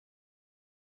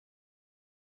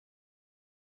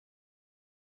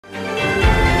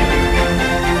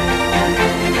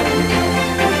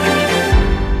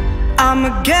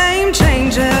I'm a game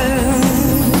changer.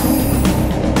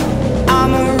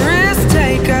 I'm a risk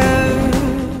taker.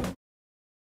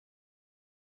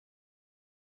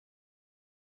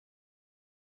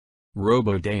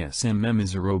 RoboCup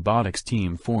is a robotics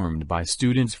team formed by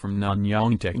students from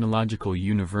Nanyang Technological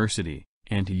University,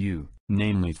 NTU,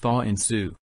 namely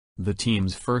𝗃𝗏𝗀. The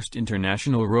team's first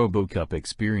international RoboCup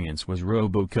experience was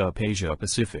RoboCup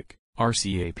Asia-Pacific,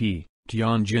 RCAP,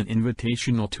 Tianjin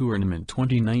Invitational Tournament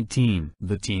 2019.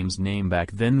 The team's name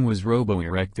back then was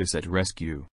𝗈𝗄𝗃𝗀𝗃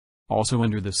Rescue. Also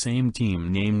under the same team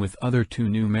name with other two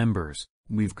new members,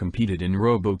 we've competed in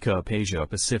RoboCup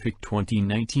Asia-Pacific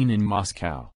 2019 in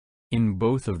Moscow. In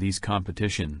both of these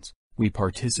competitions, we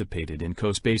participated in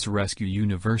CoSpace Rescue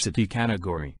University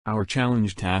category. Our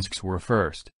challenge tasks were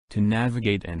first, to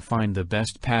navigate and find the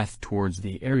best path towards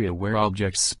the area where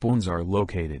objects spawns are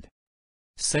located.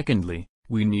 Secondly,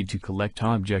 we need to collect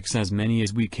objects as many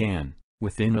as we can,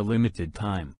 within a limited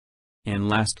time. And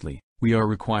lastly, we are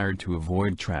required to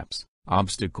avoid traps,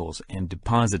 obstacles and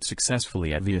deposit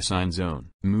successfully at the assigned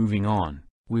zone. Moving on,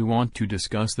 we want to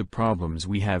discuss the problems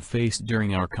we have faced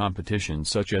during our competition,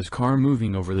 such as car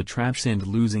moving over the traps and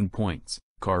losing points,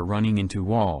 car running into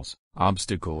walls,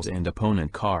 obstacles and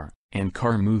opponent car, and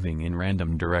car moving in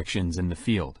random directions in the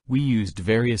field. We used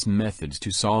various methods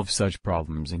to solve such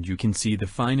problems, and you can see the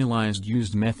finalized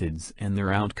used methods and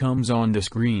their outcomes on the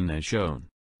screen as shown.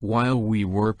 While we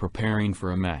were preparing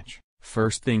for a match,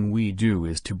 first thing we do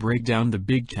is to break down the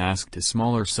big task to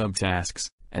smaller subtasks,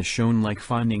 as shown, like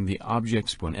finding the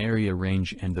object spawn area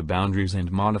range and the boundaries and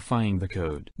modifying the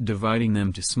code. Dividing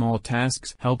them to small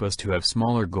tasks help us to have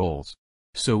smaller goals,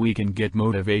 so we can get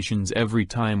motivations every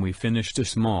time we finished a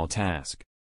small task.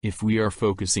 If we are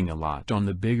focusing a lot on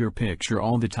the bigger picture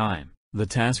all the time, the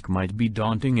task might be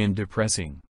daunting and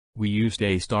depressing. We used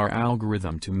a star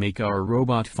algorithm to make our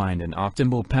robot find an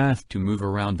optimal path to move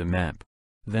around the map.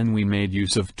 Then we made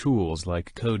use of tools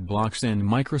like code blocks and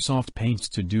Microsoft Paint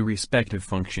to do respective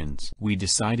functions. We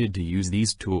decided to use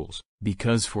these tools,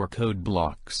 because for code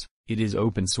blocks, it is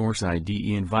open source IDE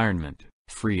environment,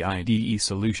 free IDE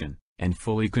solution, and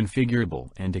fully configurable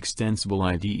and extensible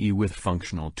IDE with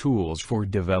functional tools for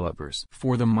developers.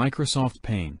 For the Microsoft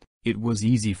Paint, it was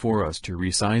easy for us to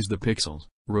resize the pixels,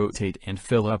 rotate and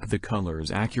fill up the colors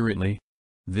accurately.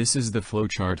 This is the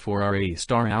flowchart for our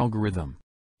A-star algorithm.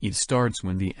 It starts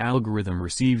when the algorithm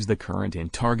receives the current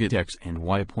and target X and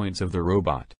Y points of the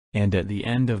robot, and at the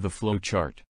end of the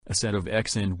flowchart, a set of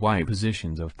X and Y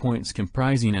positions of points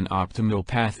comprising an optimal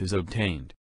path is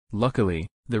obtained. Luckily,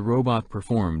 the robot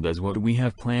performed as what we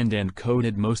have planned and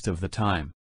coded most of the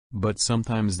time. But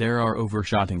sometimes there are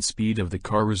overshooting speed of the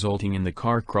car, resulting in the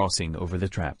car crossing over the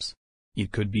traps.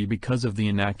 It could be because of the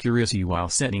inaccuracy while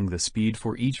setting the speed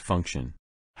for each function.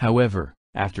 However,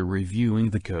 after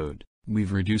reviewing the code,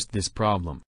 we've reduced this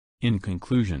problem. In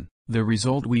conclusion, the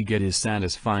result we get is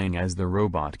satisfying, as the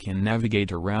robot can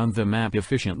navigate around the map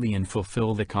efficiently and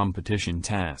fulfill the competition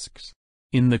tasks.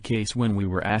 In the case when we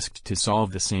were asked to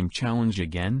solve the same challenge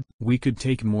again, we could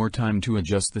take more time to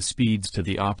adjust the speeds to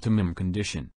the optimum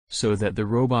condition, so that the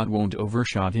robot won't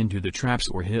overshoot into the traps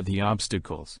or hit the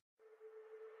obstacles.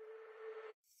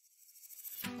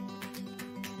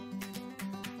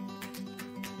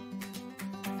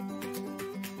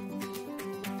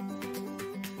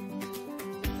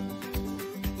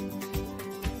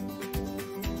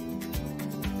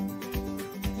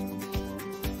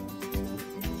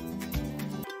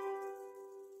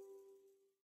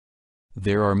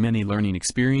 There are many learning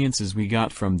experiences we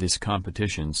got from this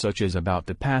competition, such as about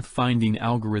the pathfinding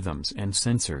algorithms and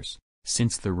sensors.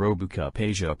 Since the RoboCup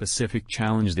Asia-Pacific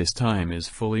Challenge this time is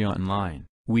fully online,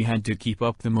 we had to keep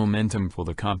up the momentum for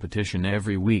the competition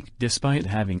every week despite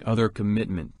having other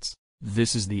commitments.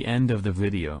 This is the end of the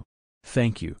video.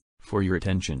 Thank you for your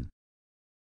attention.